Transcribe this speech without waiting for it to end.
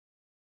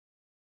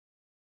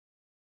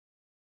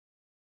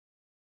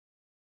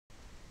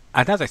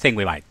Another thing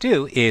we might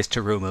do is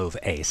to remove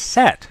a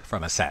set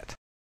from a set.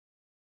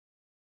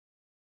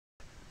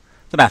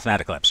 The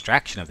mathematical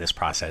abstraction of this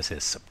process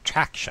is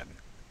subtraction.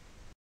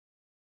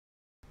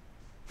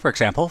 For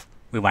example,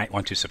 we might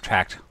want to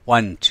subtract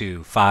 1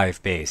 to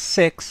 5 base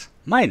 6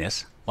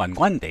 minus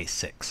 1 base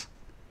 6.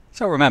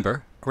 So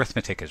remember,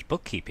 arithmetic is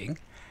bookkeeping,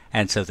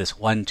 and so this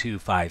 1 to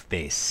 5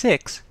 base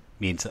 6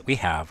 means that we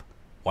have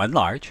 1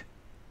 large,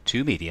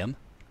 2 medium,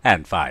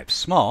 and 5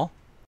 small.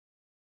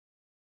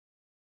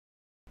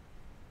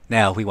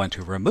 Now we want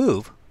to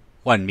remove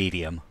 1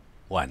 medium,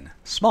 1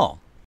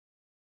 small.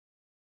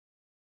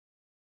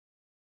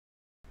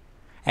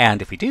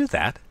 And if we do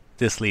that,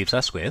 this leaves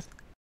us with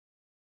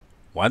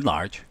 1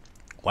 large,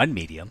 1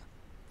 medium,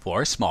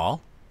 4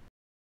 small,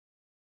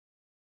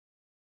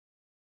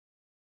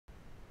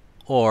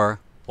 or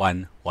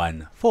 1,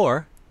 1,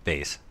 4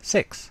 base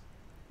 6.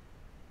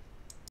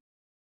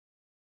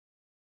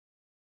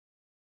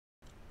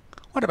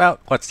 What about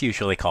what's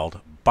usually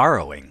called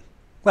borrowing?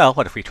 Well,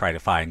 what if we try to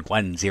find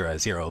 1, 0,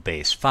 0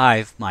 base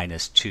 5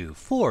 minus 2,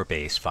 4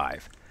 base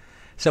 5?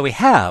 So we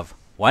have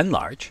 1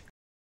 large,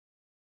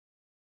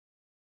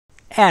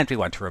 and we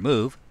want to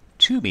remove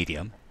 2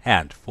 medium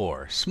and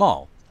 4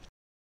 small.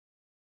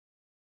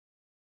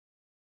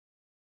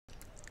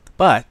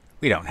 But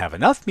we don't have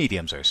enough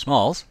mediums or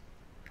smalls.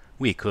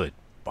 We could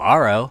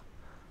borrow,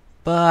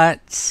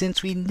 but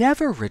since we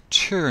never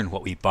return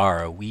what we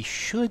borrow, we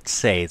should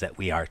say that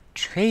we are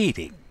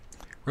trading.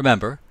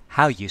 Remember,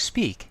 how you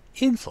speak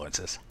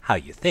influences how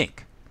you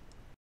think.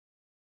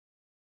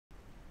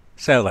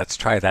 So let's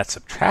try that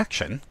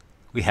subtraction.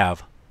 We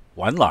have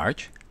 1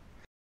 large,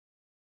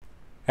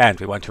 and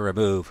we want to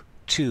remove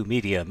 2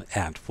 medium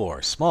and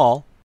 4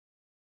 small.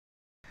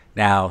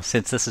 Now,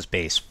 since this is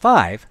base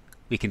 5,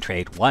 we can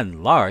trade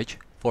 1 large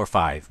for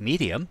 5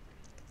 medium.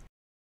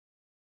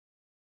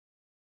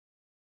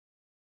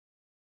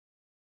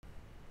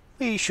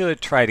 We should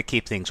try to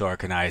keep things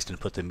organized and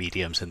put the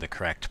mediums in the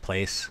correct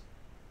place.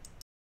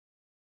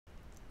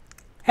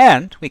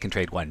 And we can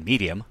trade 1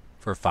 medium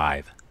for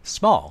 5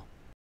 small.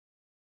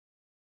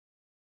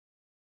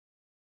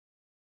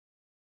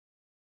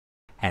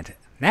 And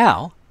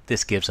now,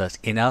 this gives us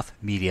enough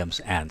mediums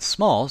and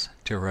smalls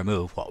to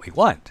remove what we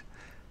want.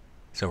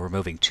 So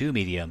removing 2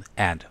 medium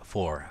and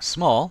 4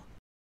 small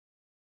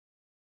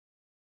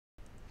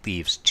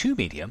leaves 2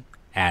 medium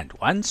and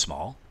 1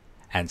 small,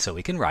 and so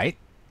we can write.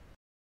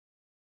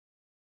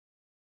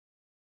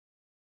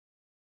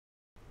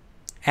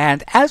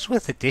 And as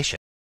with addition,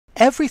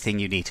 everything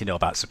you need to know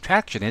about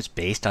subtraction is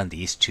based on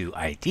these two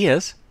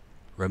ideas: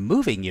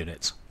 removing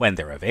units when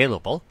they're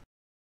available,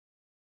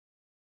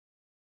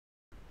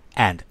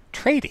 and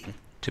trading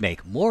to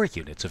make more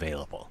units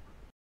available.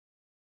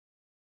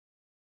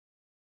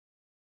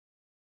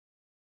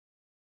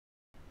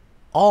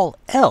 All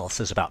else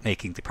is about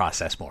making the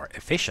process more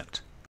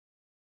efficient.